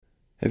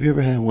Have you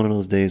ever had one of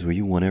those days where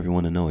you want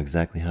everyone to know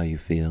exactly how you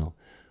feel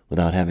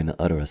without having to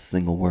utter a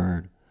single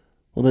word?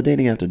 Well, the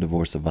Dating After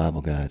Divorce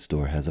Survival Guide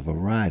store has a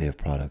variety of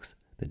products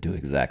that do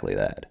exactly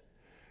that.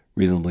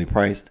 Reasonably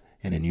priced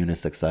and in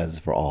unisex sizes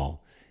for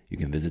all. You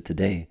can visit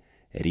today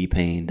at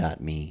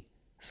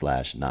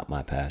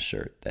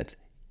epayne.me/notmypastshirt. That's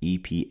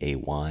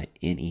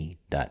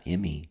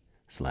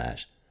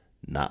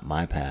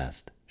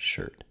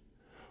epayne.me/notmypastshirt.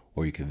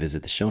 Or you can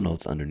visit the show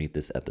notes underneath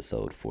this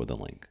episode for the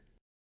link.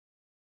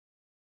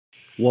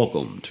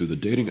 Welcome to the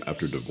Dating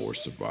After Divorce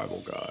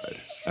Survival Guide.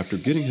 After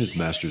getting his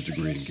master's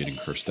degree in getting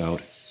cursed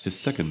out, his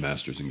second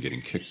master's in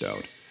getting kicked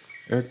out,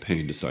 Eric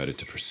Payne decided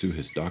to pursue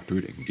his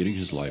doctorate in getting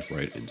his life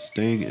right and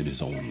staying in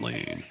his own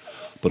lane.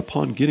 But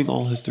upon getting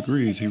all his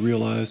degrees, he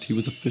realized he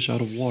was a fish out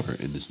of water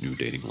in this new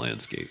dating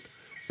landscape.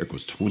 Eric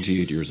was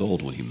 28 years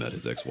old when he met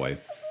his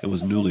ex-wife and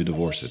was newly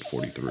divorced at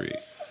 43.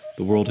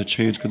 The world had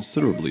changed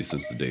considerably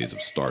since the days of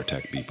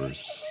StarTAC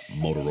beepers,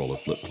 Motorola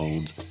flip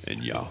phones,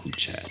 and Yahoo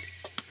Chat.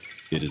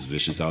 It is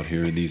vicious out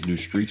here in these new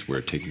streets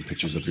where taking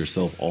pictures of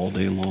yourself all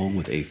day long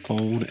with a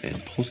phone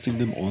and posting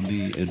them on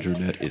the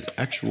internet is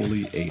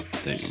actually a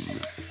thing.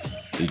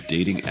 The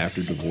Dating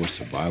After Divorce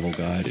Survival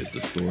Guide is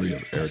the story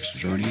of Eric's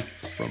journey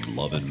from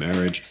love and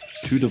marriage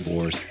to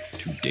divorce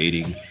to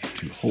dating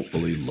to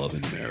hopefully love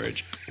and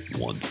marriage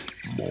once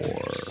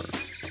more.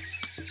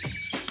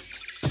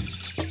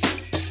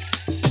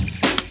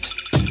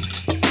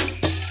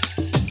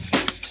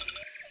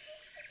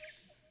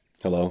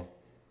 Hello?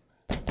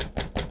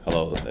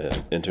 Hello,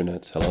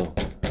 internets. Hello?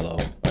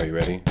 Are you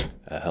ready?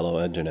 Hello,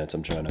 internets.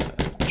 I'm trying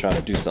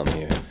to do something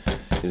here.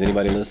 Is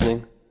anybody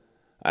listening?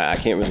 I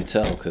can't really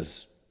tell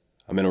because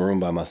I'm in a room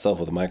by myself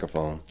with a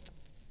microphone.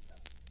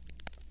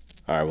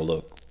 All right, well,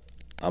 look,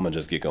 I'm gonna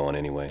just get going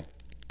anyway.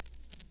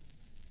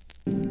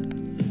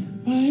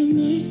 Why am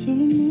I so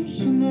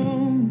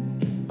emotional?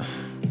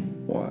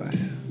 Why?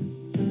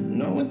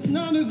 No, it's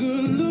not a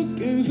good look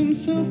and some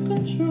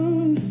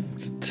self-control.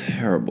 It's a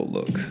terrible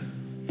look.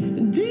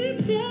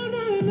 Deep down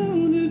I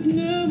know this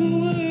never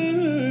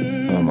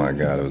works. Oh my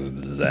God, it was a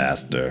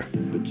disaster.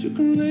 But you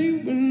can lay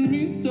with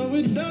me so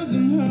it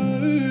doesn't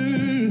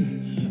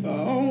hurt.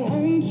 Oh,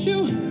 won't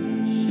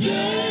you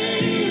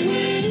stay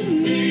with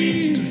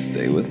me? Just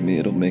stay with me,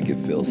 it'll make it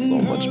feel so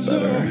much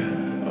better.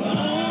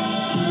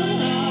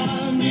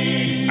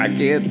 I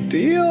can't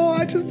deal,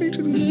 I just need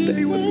you to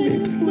stay with me,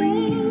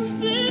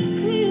 please. It's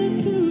clear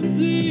to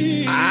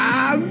see.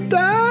 I'm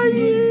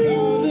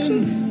dying.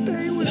 Just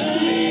stay with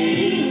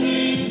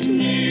me.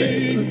 Just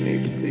stay with me,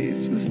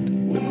 please. Just stay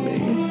with me.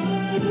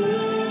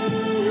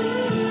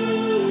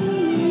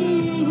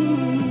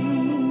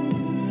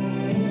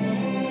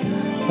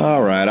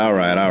 All right.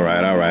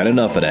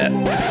 Enough of that.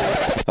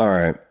 All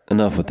right,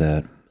 enough with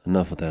that.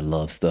 Enough with that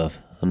love stuff.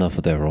 Enough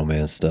with that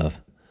romance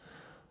stuff.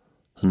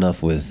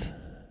 Enough with...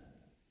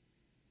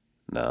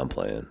 Nah, I'm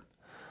playing.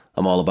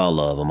 I'm all about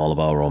love. I'm all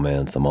about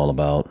romance. I'm all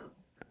about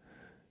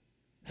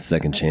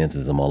second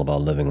chances. I'm all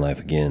about living life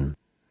again.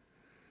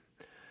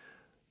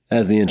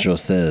 As the intro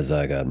says,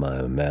 I got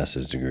my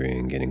master's degree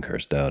in getting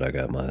cursed out. I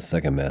got my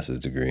second master's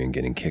degree in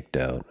getting kicked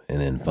out. And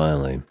then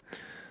finally,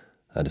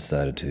 I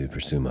decided to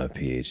pursue my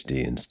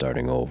PhD in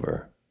starting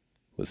over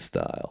with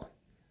style.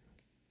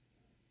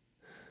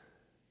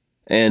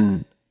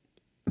 And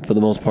for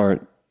the most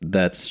part,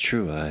 that's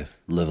true. I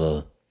live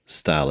a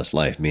stylish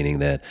life, meaning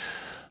that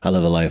I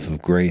live a life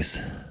of grace,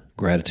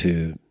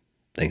 gratitude,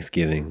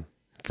 thanksgiving,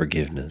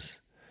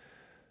 forgiveness.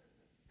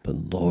 But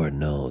Lord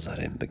knows I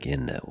didn't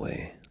begin that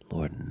way.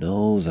 Lord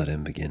knows I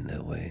didn't begin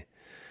that way.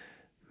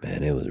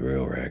 Man, it was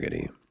real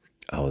raggedy.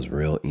 I was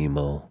real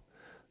emo.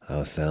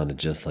 I sounded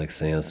just like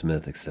Sam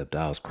Smith, except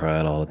I was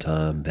crying all the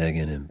time,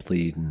 begging and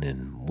pleading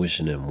and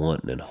wishing and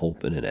wanting and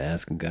hoping and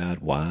asking God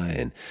why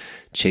and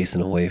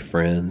chasing away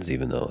friends,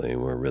 even though they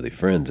weren't really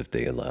friends if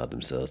they allowed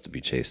themselves to be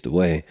chased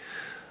away.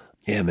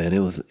 Yeah, man, it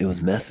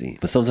was messy.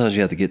 But sometimes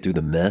you have to get through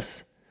the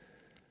mess.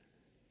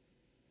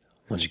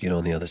 Once you get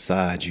on the other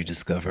side, you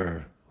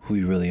discover who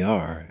you really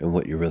are and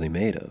what you're really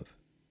made of.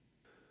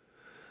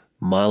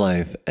 My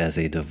life as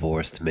a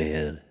divorced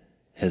man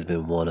has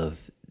been one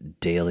of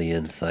daily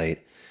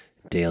insight,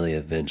 daily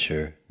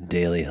adventure,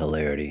 daily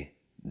hilarity,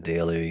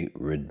 daily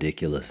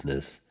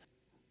ridiculousness.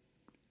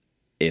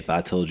 If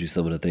I told you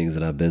some of the things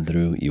that I've been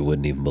through, you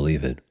wouldn't even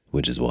believe it,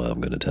 which is why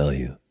I'm going to tell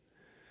you.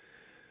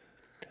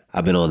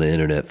 I've been on the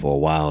internet for a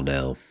while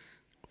now,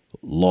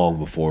 long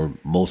before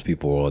most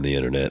people were on the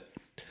internet.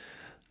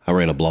 I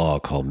ran a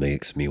blog called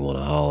Makes Me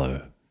Wanna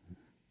Holler,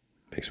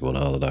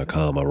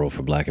 makesmewannaholler.com. I wrote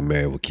for Black and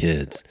Married with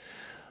Kids.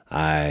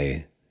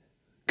 I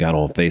got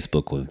on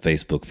Facebook when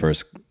Facebook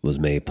first was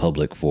made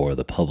public for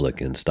the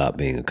public and stopped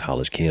being a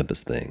college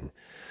campus thing.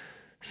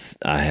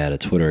 I had a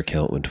Twitter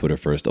account when Twitter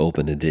first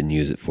opened and didn't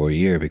use it for a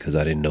year because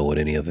I didn't know what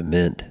any of it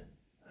meant.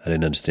 I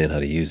didn't understand how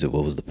to use it.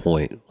 What was the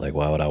point? Like,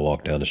 why would I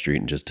walk down the street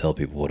and just tell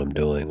people what I'm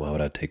doing? Why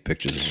would I take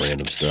pictures of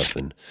random stuff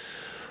and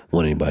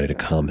want anybody to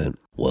comment?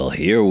 Well,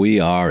 here we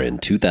are in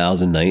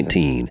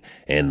 2019,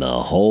 and the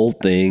whole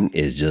thing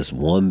is just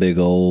one big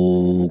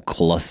old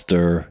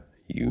cluster.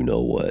 You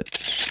know what?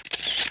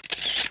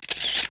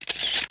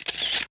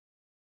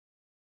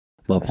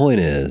 My point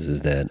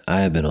is that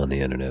I have been on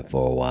the internet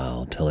for a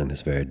while telling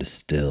this very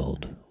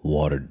distilled,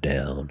 watered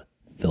down,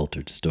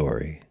 filtered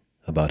story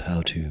about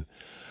how to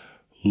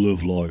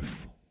live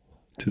life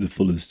to the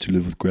fullest, to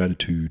live with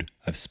gratitude.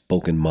 I've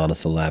spoken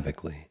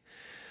monosyllabically,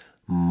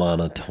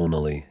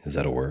 monotonally. Is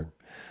that a word?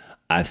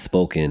 I've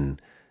spoken,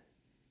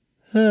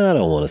 I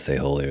don't want to say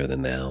holier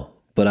than thou,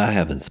 but I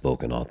haven't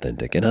spoken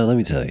authentic. And now let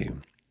me tell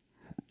you,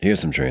 here's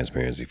some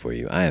transparency for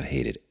you. I have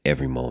hated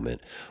every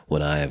moment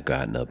when I have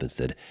gotten up and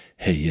said,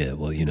 hey, yeah,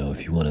 well,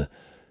 if you want to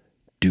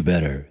do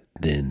better,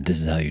 then this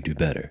is how you do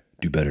better.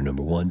 Do better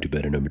number 1, do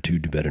better number 2,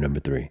 do better number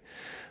 3.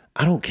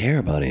 I don't care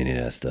about any of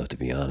that stuff, to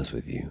be honest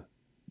with you.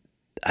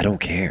 I don't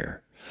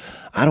care.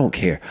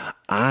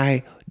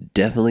 I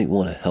definitely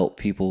want to help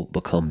people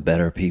become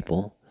better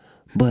people,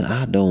 but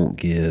I don't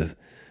give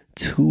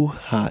 2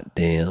 hot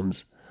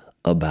damns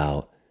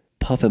about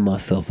puffing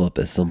myself up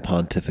as some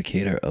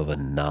pontificator of a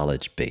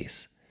knowledge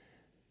base.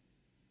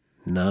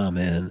 Nah,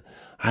 man,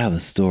 I have a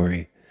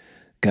story.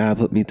 God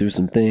put me through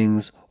some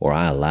things, or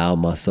I allowed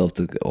myself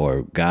to,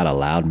 or God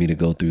allowed me to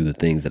go through the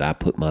things that I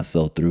put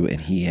myself through,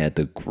 and He had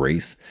the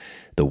grace,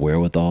 the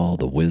wherewithal,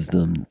 the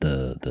wisdom,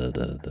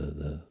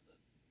 the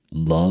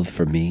love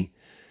for me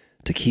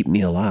to keep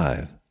me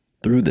alive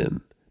through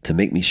them, to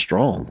make me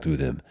strong through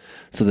them,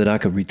 so that I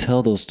could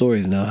retell those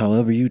stories. Now,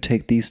 however you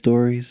take these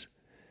stories,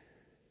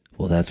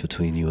 well, that's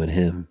between you and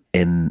Him.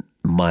 And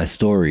my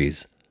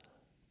stories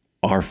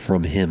are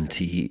from Him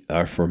to you.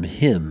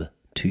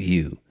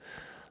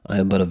 I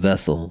am but a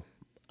vessel.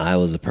 I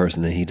was a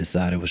person that He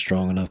decided was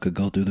strong enough could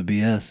go through the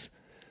BS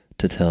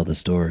to tell the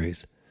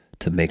stories,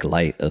 to make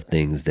light of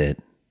things that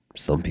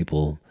some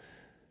people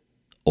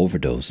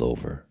overdose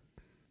over.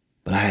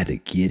 But I had to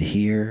get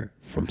here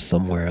from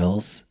somewhere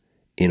else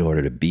in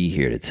order to be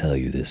here to tell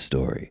you this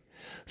story.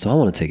 So I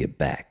want to take it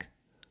back.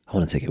 I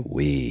want to take it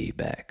way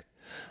back.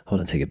 I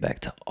want to take it back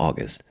to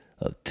August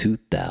of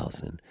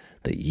 2000,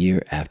 the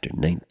year after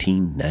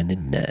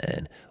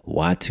 1999.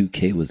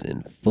 Y2K was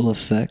in full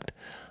effect.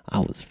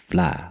 I was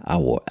fly. I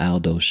wore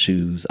Aldo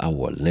shoes, I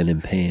wore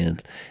linen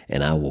pants,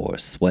 and I wore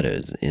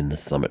sweaters in the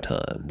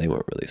summertime. They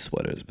weren't really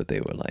sweaters, but they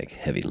were like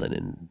heavy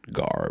linen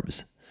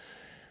garbs.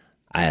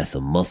 I had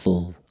some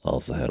muscle,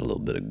 also had a little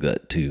bit of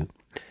gut too.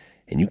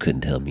 And you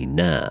couldn't tell me,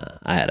 nah.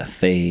 I had a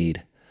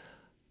fade.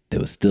 There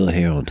was still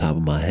hair on top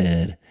of my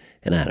head.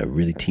 And I had a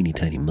really teeny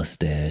tiny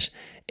mustache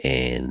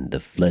and the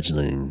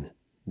fledgling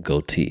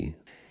goatee.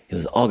 It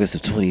was August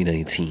of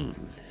 2019.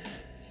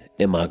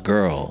 And my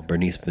girl,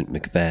 Bernice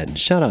McFadden,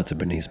 shout out to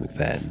Bernice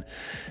McFadden.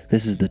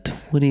 This is the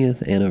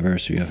 20th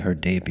anniversary of her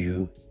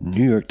debut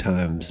New York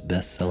Times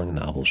best-selling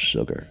novel,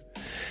 Sugar.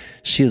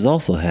 She has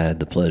also had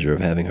the pleasure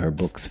of having her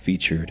books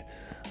featured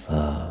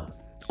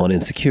on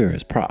Insecure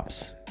as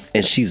props.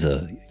 And she's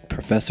a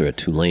professor at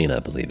Tulane, I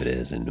believe it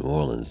is, in New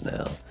Orleans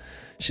now.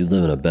 She's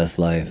living her best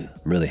life.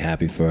 I'm really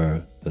happy for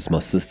her. That's my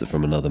sister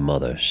from another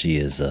mother. She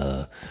is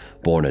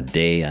born a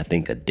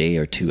day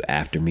or two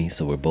after me.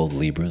 So we're both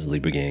Libras,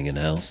 Libra gang in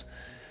the house.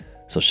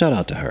 So shout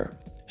out to her.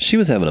 She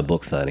was having a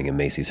book signing in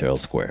Macy's Herald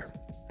Square.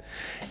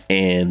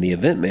 And the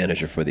event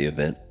manager for the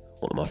event,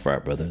 one of my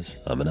frat brothers,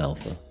 I'm an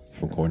Alpha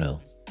from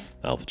Cornell,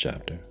 Alpha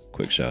chapter,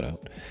 quick shout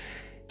out.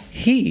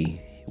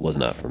 He was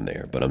not from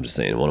there, but I'm just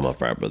saying one of my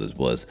frat brothers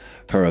was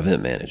her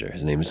event manager.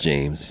 His name is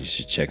James. You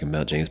should check him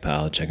out, James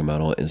Powell. Check him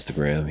out on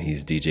Instagram.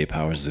 He's DJ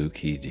Power Zook.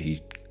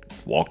 He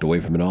walked away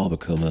from it all,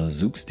 become a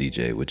Zook's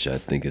DJ, which I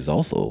think is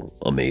also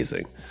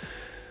amazing.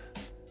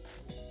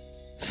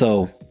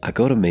 So I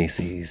go to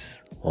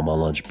Macy's on my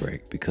lunch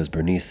break because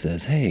Bernice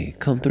says, hey,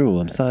 come through.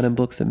 I'm signing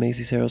books at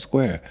Macy's Herald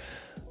Square.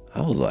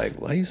 I was like,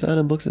 why are you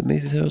signing books at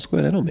Macy's Herald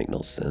Square? That don't make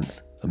no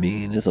sense. I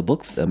mean,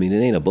 it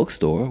ain't a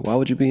bookstore. Why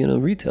would you be in a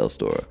retail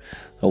store?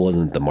 I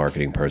wasn't the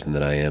marketing person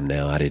that I am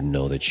now. I didn't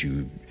know that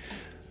you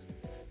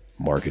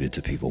marketed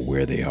to people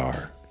where they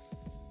are.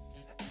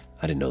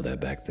 I didn't know that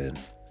back then.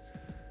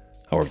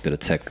 I worked at a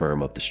tech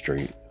firm up the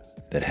street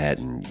that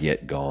hadn't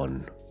yet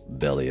gone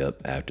belly up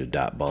after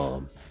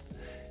 .bomb.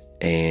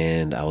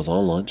 And I was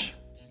on lunch.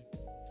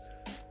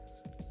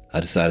 I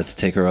decided to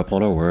take her up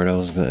on her word.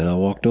 And I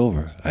walked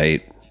over. I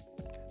ate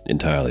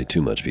entirely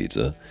too much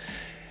pizza.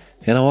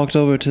 And I walked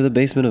over to the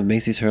basement of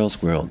Macy's Herald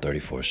Square on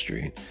 34th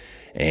Street.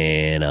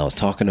 And I was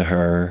talking to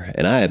her,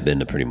 and I had been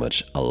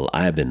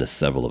to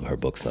several of her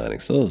book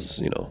signings. So it was,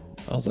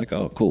 I was like,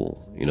 oh,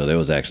 cool. There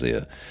was actually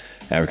a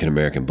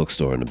African-American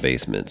bookstore in the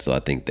basement. So I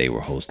think they were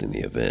hosting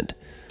the event.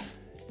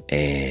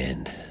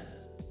 And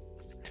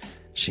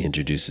she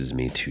introduces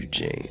me to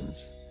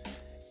James.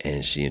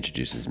 And she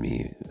introduces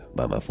me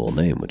by my full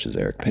name, which is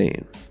Eric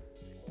Payne.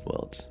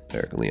 Well, it's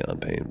Eric Leon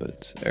Payne, but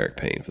it's Eric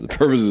Payne for the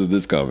purposes of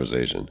this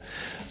conversation.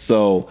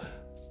 So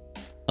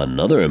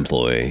another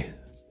employee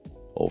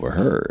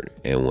overheard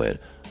and went,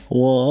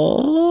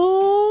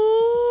 what?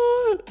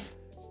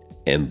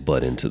 And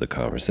butt into the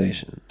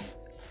conversation.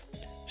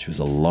 She was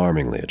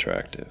alarmingly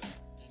attractive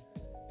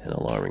and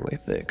alarmingly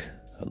thick.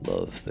 I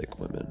love thick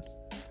women.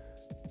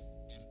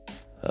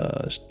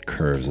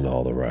 Curves in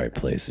all the right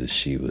places.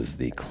 She was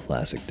the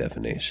classic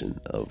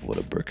definition of what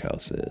a brick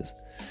house is.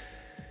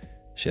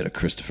 She had a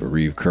Christopher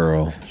Reeve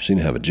curl. She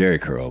didn't have a Jerry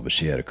curl, but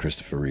she had a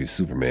Christopher Reeve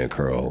Superman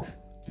curl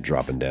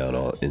dropping down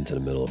all into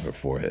the middle of her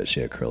forehead. She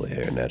had curly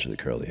hair, naturally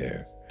curly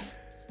hair.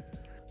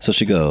 So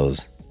she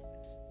goes,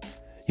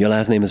 "Your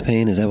last name is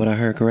Payne? Is that what I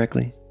heard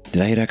correctly?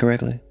 Did I hear that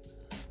correctly?"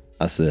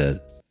 I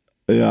said,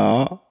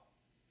 "Yeah."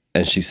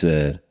 And she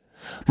said,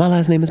 "My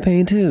last name is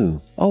Payne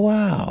too. Oh,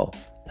 wow.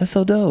 That's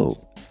so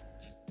dope."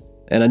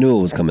 And I knew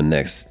what was coming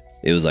next.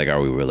 It was like, are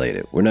we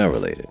related? We're not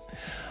related.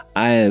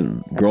 I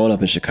had grown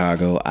up in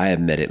Chicago. I had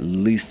met at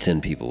least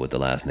 10 people with the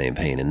last name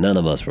Payne, and none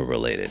of us were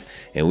related.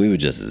 And we were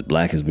just as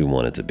black as we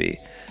wanted to be.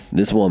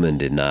 This woman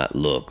did not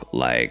look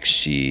like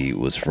she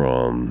was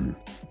from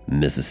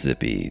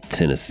Mississippi,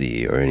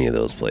 Tennessee, or any of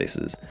those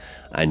places.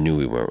 I knew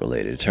we weren't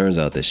related. It turns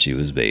out that she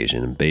was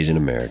Bajan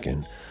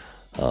American,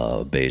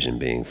 Bajan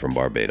being from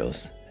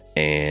Barbados.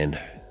 And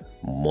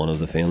one of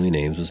the family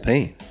names was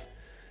Payne.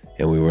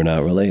 And we were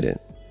not related.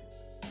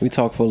 We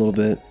talked for a little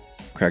bit,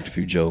 cracked a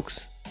few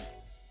jokes.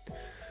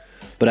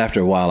 But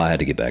after a while, I had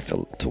to get back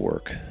to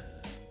work.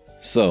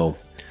 So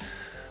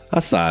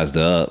I sized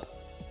her up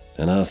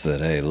and I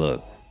said, "Hey,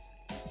 look,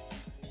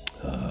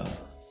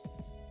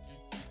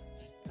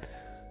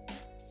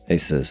 hey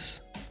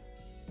sis,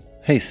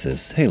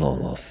 hey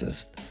long lost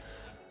sis,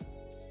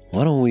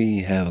 why don't we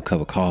have a cup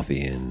of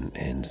coffee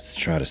and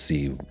try to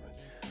see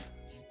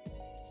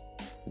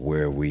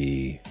where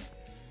we,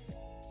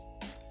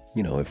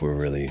 if we're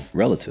really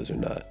relatives or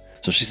not."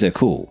 So she said,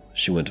 cool.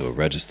 She went to a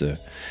register.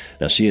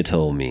 Now she had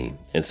told me,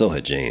 and so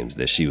had James,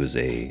 that she was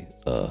a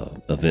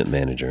event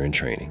manager in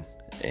training,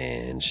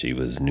 and she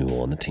was new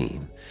on the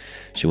team.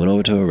 She went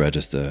over to a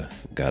register,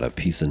 got a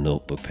piece of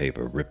notebook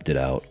paper, ripped it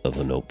out of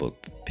a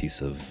notebook,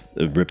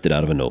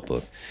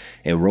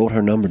 and wrote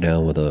her number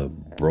down with a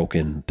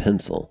broken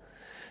pencil.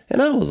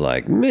 And I was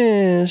like,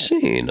 man,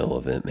 she ain't no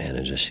event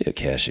manager. She a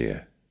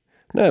cashier.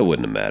 Now it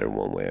wouldn't have mattered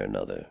one way or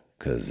another,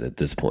 because at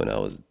this point I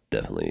was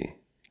definitely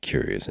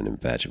curious and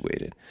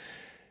infatuated.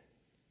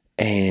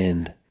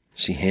 And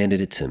she handed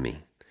it to me.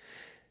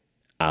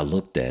 I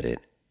looked at it,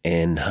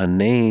 and her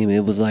name,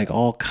 it was like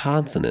all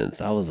consonants.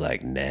 I was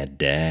like,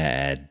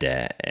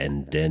 Nada,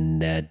 and then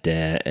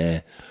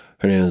Nada.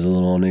 Her name was a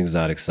little on the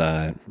exotic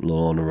side, a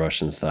little on the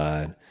Russian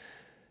side.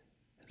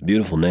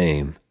 Beautiful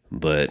name,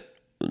 but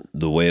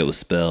the way it was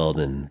spelled,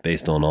 and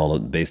based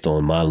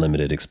on my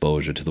limited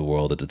exposure to the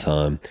world at the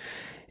time,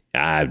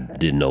 I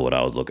didn't know what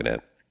I was looking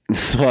at.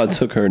 So I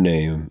took her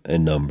name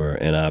and number,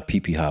 and I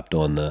pee-pee hopped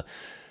on the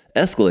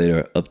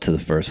escalator up to the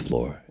first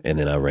floor. And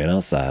then I ran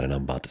outside, and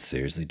I'm about to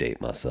seriously date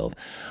myself.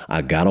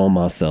 I got on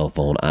my cell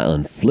phone, I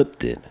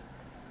unflipped it,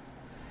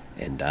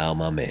 and dialed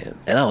my man.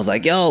 And I was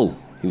like, yo.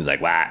 He was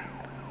like, what?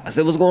 I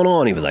said, what's going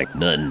on? He was like,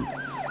 nothing.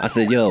 I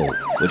said, yo,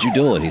 what you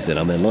doing? He said,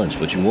 I'm at lunch.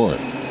 What you want?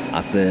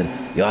 I said,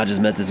 yo, I just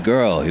met this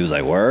girl. He was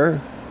like, word?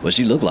 What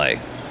she look like?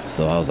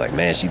 So I was like,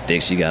 man, she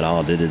thick. She got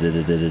all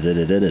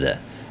da-da-da-da-da-da-da-da-da.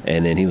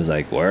 And then he was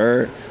like,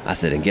 word? I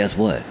said, and guess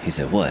what? He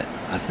said, what?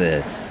 I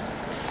said,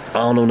 I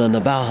don't know nothing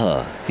about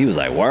her. He was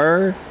like,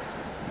 word?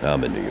 Now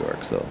I'm in New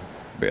York, so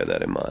bear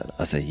that in mind.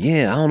 I said,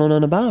 yeah, I don't know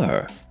nothing about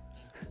her.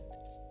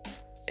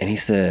 And he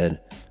said,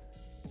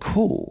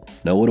 cool.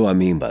 Now, what do I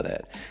mean by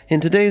that?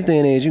 In today's day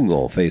and age, you can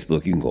go on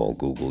Facebook, you can go on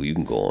Google, you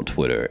can go on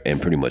Twitter, and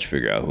pretty much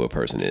figure out who a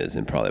person is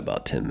in probably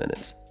about 10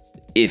 minutes,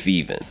 if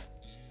even.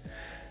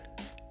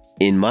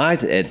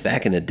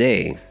 Back in the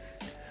day,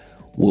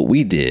 what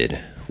we did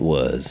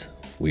was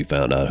we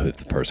found out if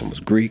the person was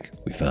Greek,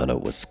 we found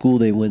out what school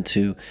they went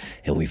to,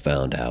 and we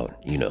found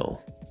out,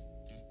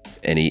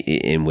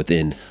 and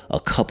within a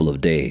couple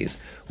of days,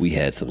 we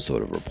had some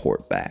sort of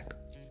report back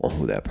on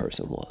who that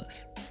person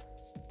was.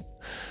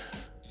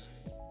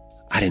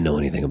 I didn't know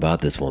anything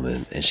about this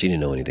woman, and she didn't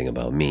know anything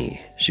about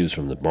me. She was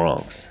from the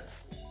Bronx.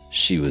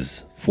 She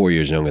was 4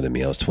 years younger than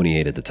me. I was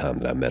 28 at the time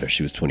that I met her.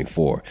 She was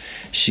 24.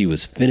 She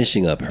was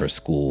finishing up her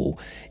school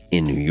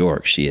in New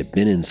York. She had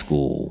been in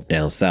school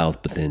down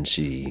south, but then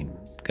she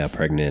got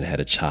pregnant, had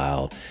a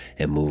child,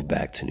 and moved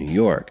back to New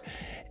York.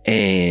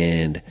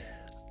 And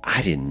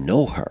I didn't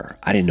know her.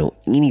 I didn't know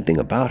anything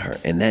about her.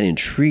 And that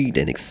intrigued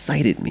and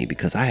excited me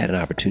because I had an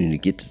opportunity to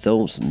get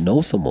to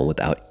know someone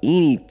without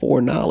any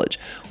foreknowledge,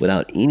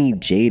 without any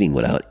jading,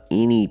 without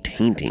any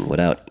tainting,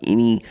 without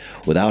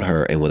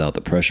her, and without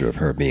the pressure of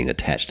her being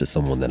attached to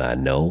someone that I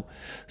know,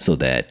 so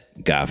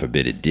that, God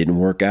forbid, it didn't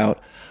work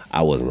out,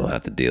 I wasn't going to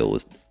have to deal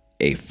with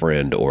a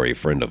friend or a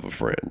friend of a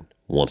friend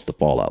once the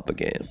fallout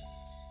began.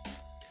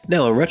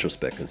 Now, in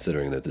retrospect,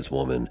 considering that this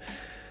woman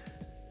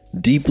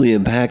deeply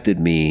impacted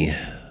me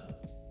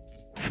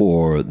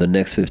for the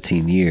next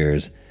 15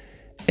 years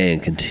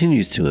and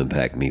continues to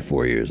impact me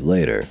 4 years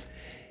later,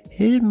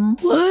 it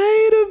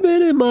might have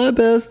been in my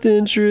best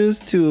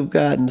interest to have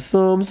gotten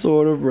some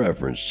sort of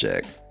reference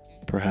check.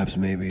 Perhaps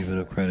maybe even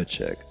a credit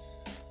check.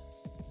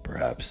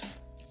 Perhaps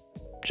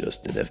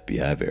just an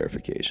FBI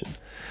verification.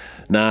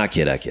 Nah, I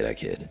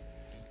kid.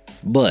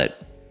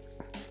 But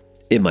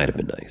it might have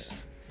been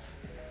nice.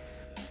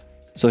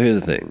 So here's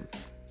the thing.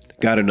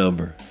 Got her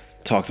number.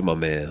 Talked to my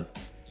man.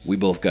 We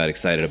both got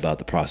excited about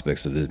the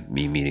prospects of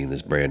me meeting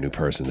this brand new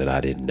person that I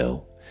didn't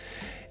know.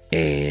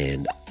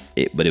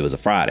 But it was a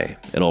Friday.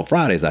 And on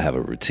Fridays, I have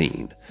a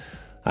routine.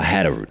 I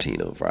had a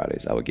routine on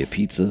Fridays. I would get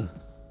pizza,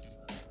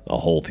 a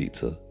whole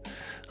pizza.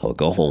 I would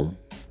go home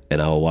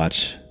and I would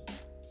watch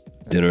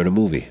Dinner and a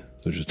Movie,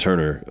 which was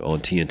Turner on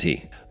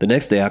TNT. The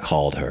next day I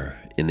called her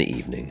in the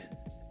evening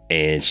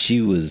and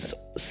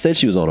said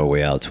she was on her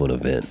way out to an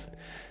event.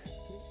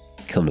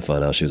 Come to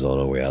find out she was on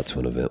her way out to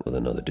an event with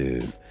another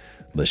dude.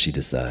 But she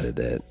decided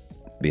that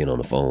being on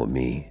the phone with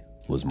me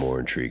was more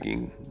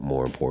intriguing,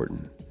 more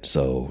important.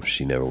 So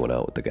she never went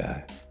out with the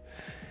guy.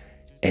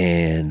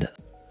 And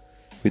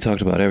we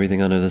talked about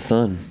everything under the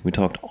sun. We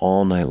talked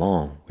all night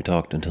long. We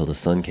talked until the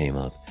sun came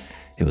up.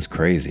 It was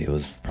crazy. It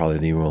was probably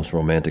the most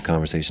romantic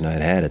conversation I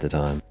had had at the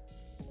time.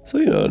 So,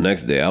 the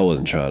next day I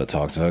wasn't trying to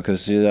talk to her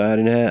because I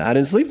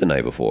didn't sleep the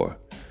night before.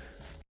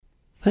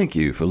 Thank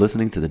you for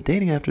listening to the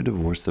Dating After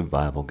Divorce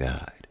Survival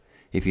Guide.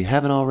 If you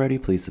haven't already,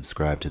 please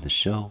subscribe to the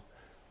show,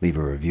 leave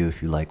a review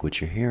if you like what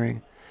you're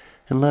hearing,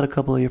 and let a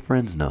couple of your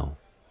friends know.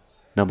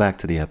 Now back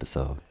to the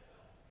episode.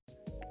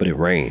 But it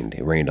rained.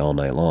 It rained all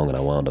night long, and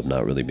I wound up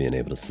not really being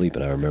able to sleep.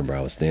 And I remember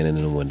I was standing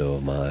in the window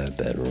of my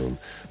bedroom,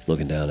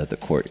 looking down at the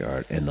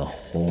courtyard, and the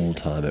whole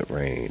time it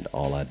rained,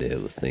 all I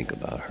did was think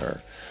about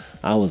her.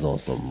 I was on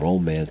some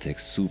romantic,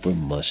 super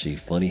mushy,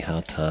 funny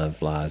how time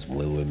flies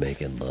when we're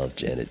making love,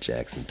 Janet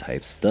Jackson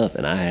type stuff,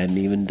 and I hadn't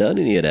even done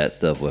any of that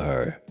stuff with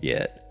her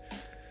yet.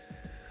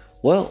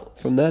 Well,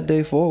 from that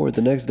day forward,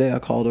 the next day I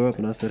called her up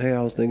and I said, hey,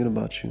 I was thinking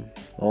about you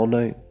all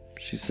night.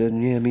 She said,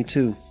 yeah, me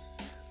too.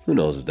 Who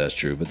knows if that's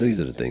true, but these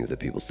are the things that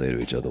people say to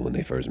each other when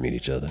they first meet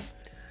each other.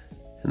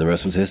 And the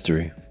rest was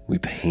history. We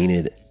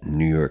painted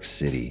New York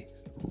City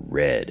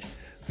red.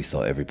 We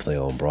saw every play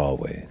on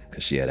Broadway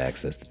because she had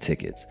access to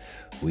tickets.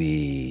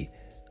 We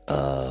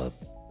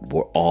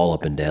were all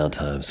up and down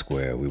Times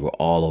Square. We were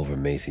all over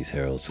not Macy's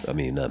Herald Square.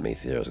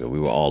 We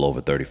were all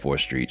over 34th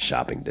Street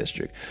shopping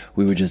district.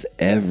 We were just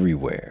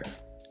everywhere.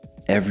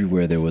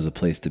 Everywhere there was a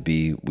place to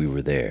be, we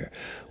were there.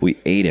 We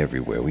ate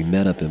everywhere. We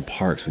met up in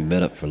parks. We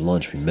met up for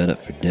lunch. We met up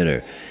for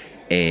dinner.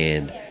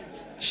 And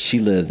she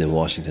lived in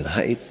Washington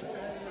Heights.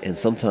 And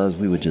sometimes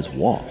we would just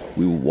walk.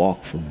 We would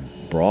walk from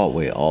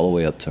Broadway all the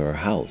way up to her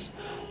house.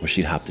 Or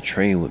she'd hop the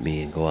train with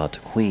me and go out to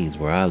Queens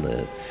where I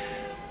live.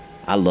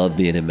 I loved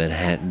being in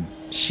Manhattan.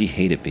 She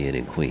hated being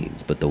in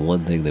Queens. But the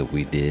one thing that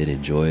we did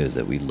enjoy is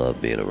that we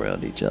loved being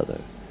around each other.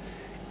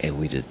 And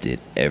we just did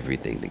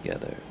everything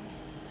together.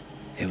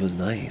 It was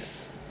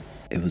nice.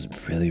 It was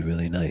really,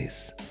 really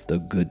nice. The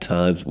good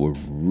times were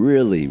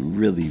really,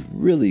 really,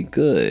 really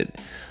good.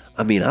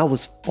 I mean, I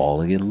was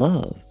falling in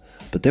love.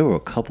 But there were a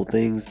couple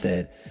things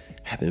that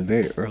happened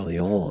very early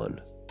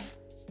on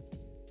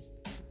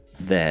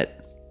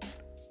that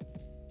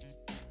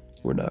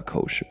were not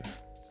kosher.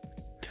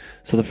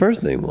 So the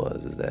first thing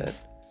is that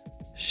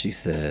she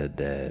said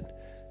that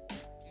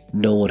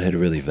no one had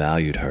really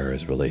valued her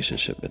as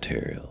relationship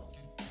material.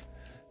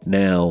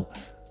 Now,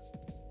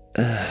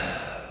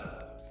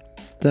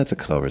 that's a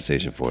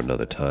conversation for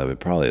another time. It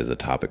probably is a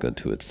topic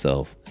unto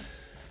itself.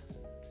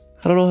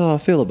 I don't know how I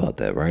feel about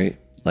that, right?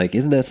 Like,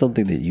 isn't that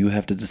something that you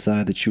have to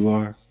decide that you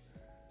are?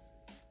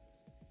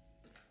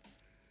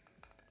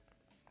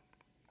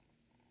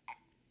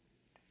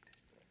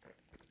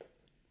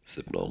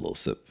 Sipping on a little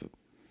sip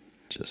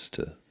just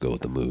to go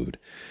with the mood.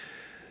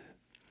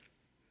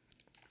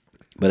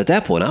 But at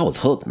that point, I was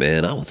hooked,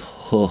 man. I was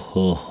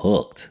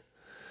hooked.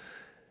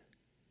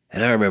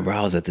 And I remember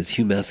I was at this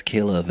Hugh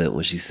Masekela event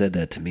when she said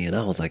that to me, and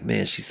I was like,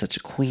 man, she's such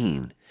a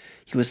queen.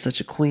 You were such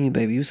a queen,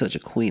 baby. You're such a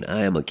queen.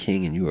 I am a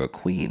king and you are a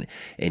queen.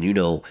 And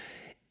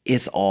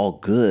it's all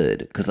good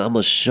because I'm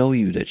going to show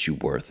you that you're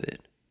worth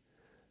it.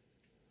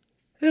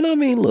 And I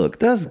mean, look,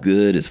 that's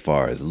good as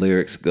far as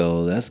lyrics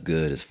go. That's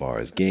good as far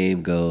as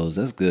game goes.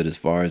 That's good as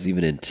far as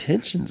even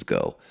intentions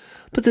go.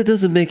 But that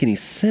doesn't make any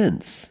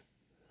sense.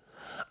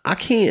 I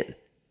can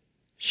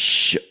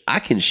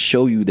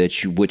show you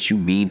what you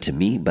mean to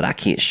me, but I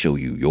can't show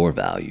you your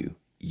value.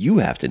 You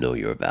have to know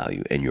your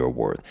value and your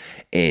worth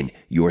and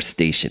your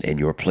station and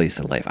your place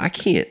in life. I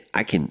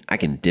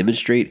can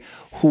demonstrate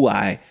who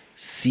I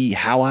see,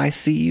 how I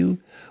see you,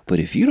 but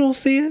if you don't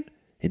see it,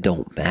 it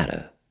don't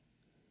matter.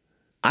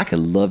 I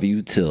can love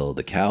you till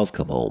the cows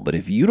come home, but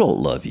if you don't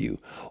love you,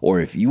 or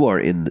if you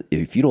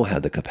don't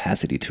have the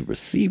capacity to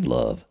receive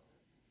love,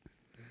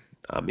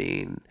 I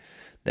mean,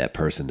 that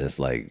person that's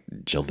like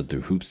jumping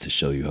through hoops to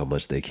show you how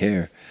much they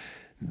care,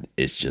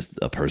 it's just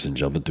a person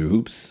jumping through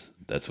hoops.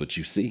 That's what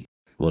you see.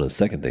 One of the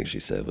second things she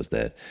said was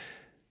that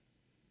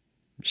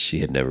she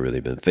had never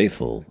really been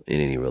faithful in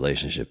any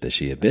relationship that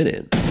she had been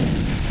in.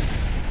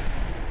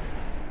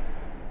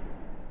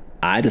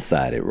 I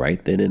decided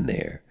right then and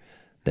there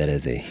that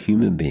as a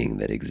human being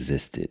that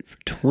existed for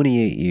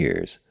 28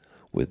 years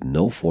with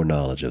no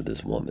foreknowledge of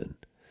this woman,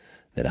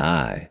 that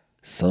I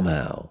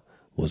somehow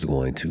was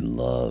going to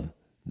love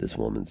this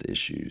woman's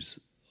issues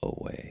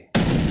away.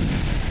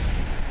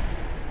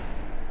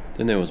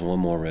 Then there was one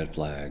more red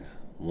flag,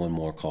 one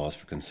more cause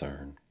for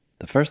concern.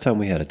 The first time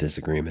we had a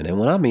disagreement, and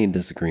when I mean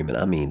disagreement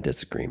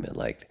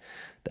like,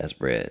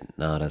 that's red.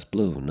 Nah, that's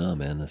blue. Nah,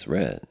 man, that's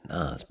red.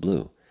 Nah, it's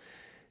blue.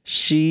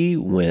 She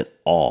went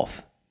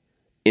off.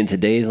 In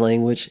today's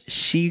language,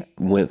 she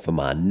went for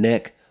my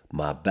neck,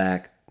 my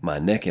back, my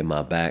neck and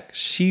my back.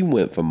 She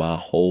went for my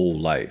whole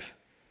life.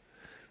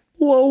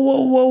 Whoa,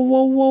 whoa, whoa,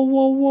 whoa, whoa,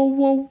 whoa, whoa,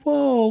 whoa,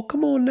 whoa.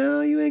 Come on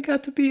now. You ain't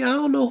got to be, I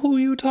don't know who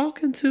you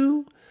talking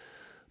to,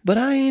 but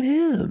I ain't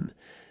him.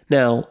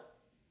 Now,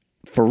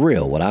 for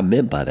real, what I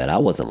meant by that, I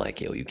wasn't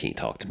like, yo, you can't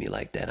talk to me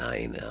like that.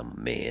 I'm a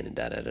man and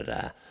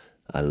da-da-da-da.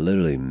 I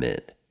literally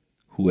meant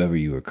whoever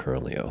you are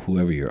currently, or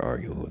whoever you're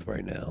arguing with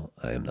right now,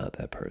 I am not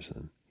that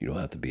person. You don't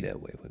have to be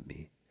that way with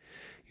me.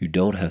 You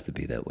don't have to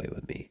be that way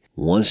with me.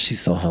 Once she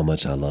saw how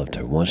much I loved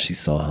her, once she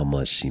saw how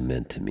much she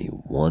meant to me,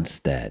 once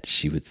that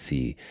she would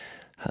see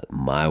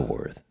my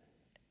worth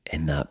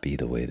and not be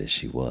the way that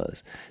she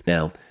was.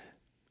 Now,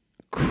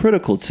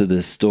 critical to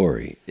this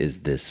story is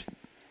this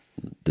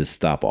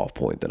stop off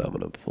point that I'm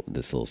going to put,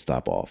 this little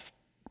stop off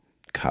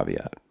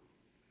caveat.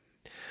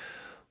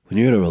 When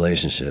you're in a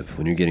relationship,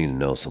 when you're getting to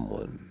know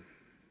someone,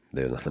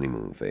 there's a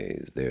honeymoon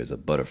phase, there's a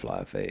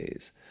butterfly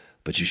phase,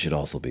 but you should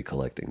also be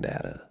collecting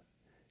data.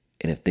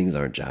 And if things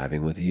aren't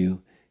jiving with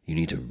you, you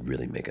need to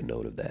really make a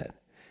note of that.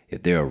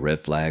 If there are red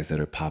flags that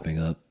are popping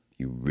up,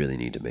 you really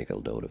need to make a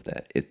note of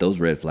that. If those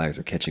red flags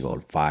are catching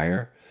on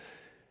fire,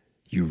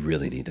 you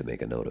really need to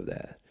make a note of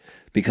that.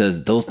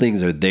 Because those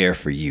things are there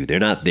for you. They're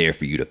not there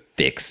for you to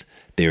fix.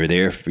 They're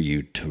there for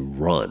you to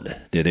run.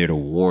 They're there to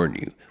warn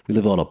you. We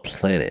live on a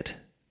planet.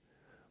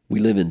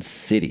 We live in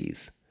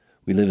cities.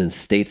 We live in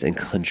states and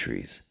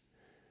countries.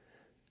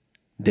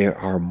 There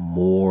are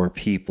more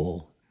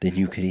people than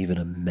you could even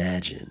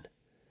imagine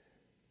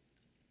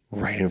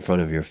right in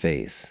front of your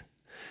face.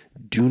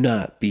 Do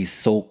not be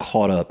so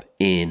caught up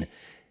in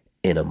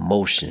an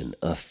emotion,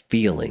 a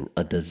feeling,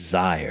 a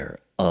desire,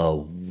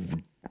 a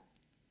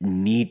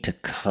need to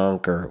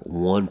conquer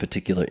one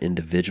particular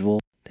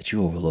individual that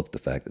you overlook the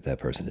fact that that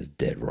person is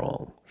dead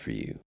wrong for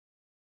you.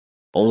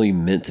 Only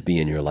meant to be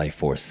in your life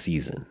for a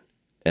season.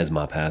 As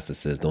my pastor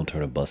says, don't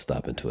turn a bus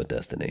stop into a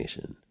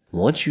destination.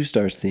 Once you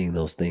start seeing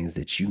those things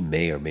that you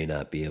may or may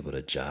not be able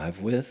to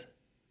jive with,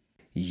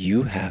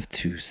 you have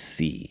to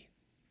see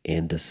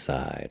and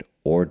decide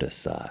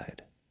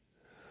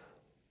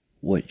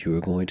what you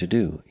are going to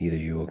do. Either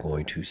you are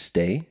going to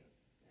stay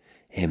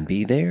and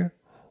be there,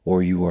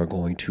 or you are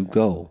going to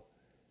go.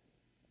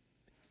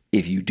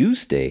 If you do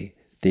stay,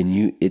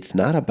 then it's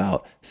not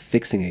about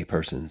fixing a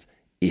person's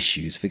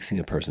issues, fixing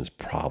a person's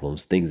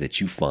problems, things that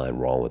you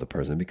find wrong with a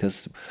person,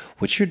 because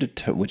what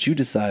you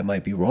decide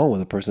might be wrong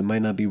with a person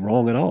might not be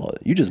wrong at all.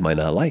 You just might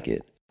not like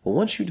it. But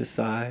once you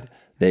decide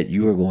that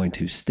you are going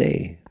to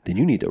stay, then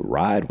you need to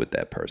ride with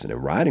that person.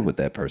 And riding with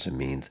that person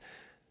means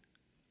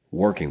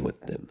working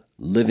with them,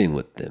 living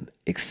with them,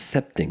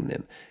 accepting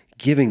them,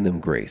 giving them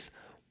grace,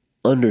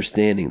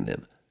 understanding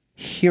them,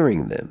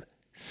 hearing them,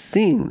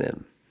 seeing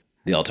them.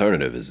 The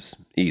alternative is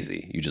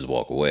easy. You just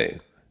walk away.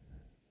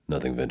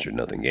 Nothing ventured,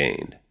 nothing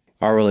gained.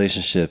 Our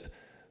relationship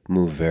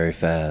moved very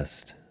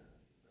fast.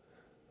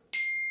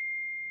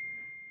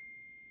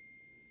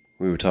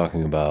 We were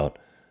talking about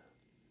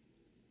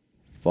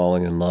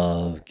falling in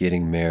love,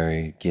 getting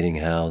married, getting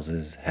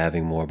houses,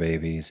 having more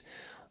babies,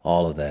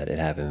 all of that. It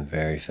happened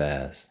very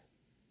fast.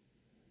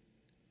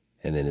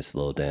 And then it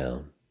slowed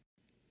down.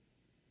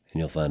 And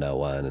you'll find out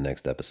why in the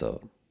next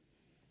episode.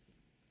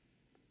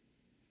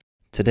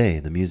 Today,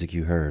 the music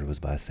you heard was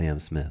by Sam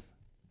Smith.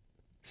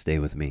 Stay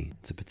With Me.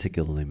 It's a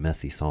particularly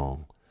messy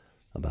song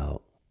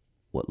about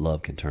what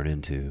love can turn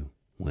into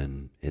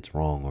when it's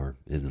wrong or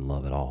isn't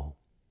love at all.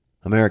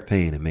 I'm Eric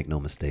Payne, and make no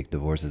mistake,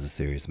 divorce is a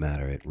serious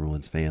matter. It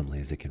ruins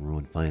families, it can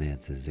ruin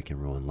finances, it can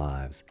ruin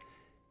lives.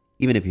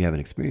 Even if you haven't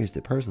experienced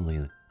it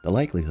personally, the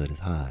likelihood is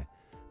high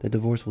that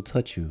divorce will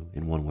touch you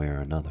in one way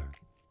or another.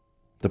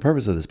 The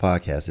purpose of this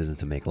podcast isn't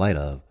to make light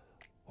of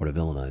or to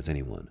villainize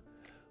anyone.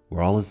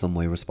 We're all in some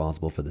way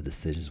responsible for the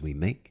decisions we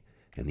make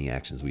and the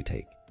actions we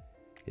take.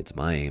 It's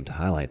my aim to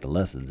highlight the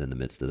lessons in the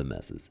midst of the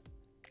messes.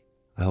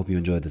 I hope you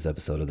enjoyed this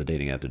episode of the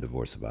Dating After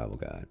Divorce Survival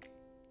Guide.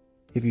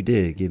 If you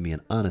did, give me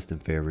an honest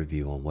and fair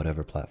review on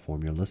whatever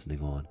platform you're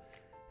listening on,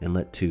 and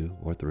let 2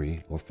 or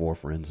 3 or 4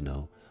 friends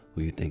know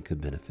who you think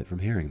could benefit from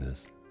hearing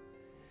this.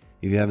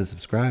 If you haven't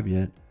subscribed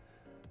yet,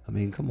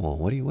 come on,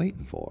 what are you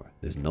waiting for?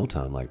 There's no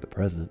time like the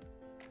present.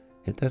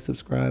 Hit that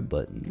subscribe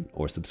button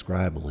or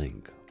subscribe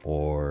link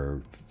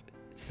or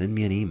send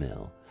me an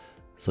email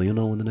so you'll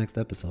know when the next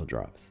episode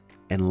drops.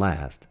 And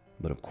last,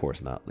 but of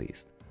course not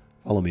least,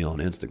 follow me on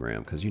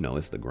Instagram because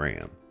it's the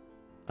gram.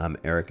 I'm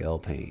Eric L.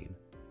 Payne.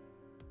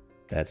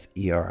 That's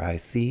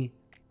EricLPayne.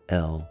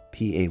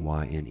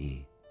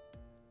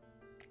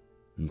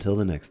 Until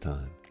the next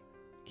time,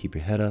 keep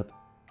your head up,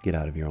 get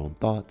out of your own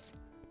thoughts,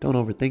 don't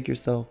overthink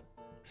yourself,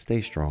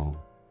 stay strong,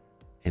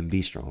 and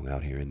be strong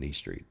out here in these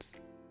streets.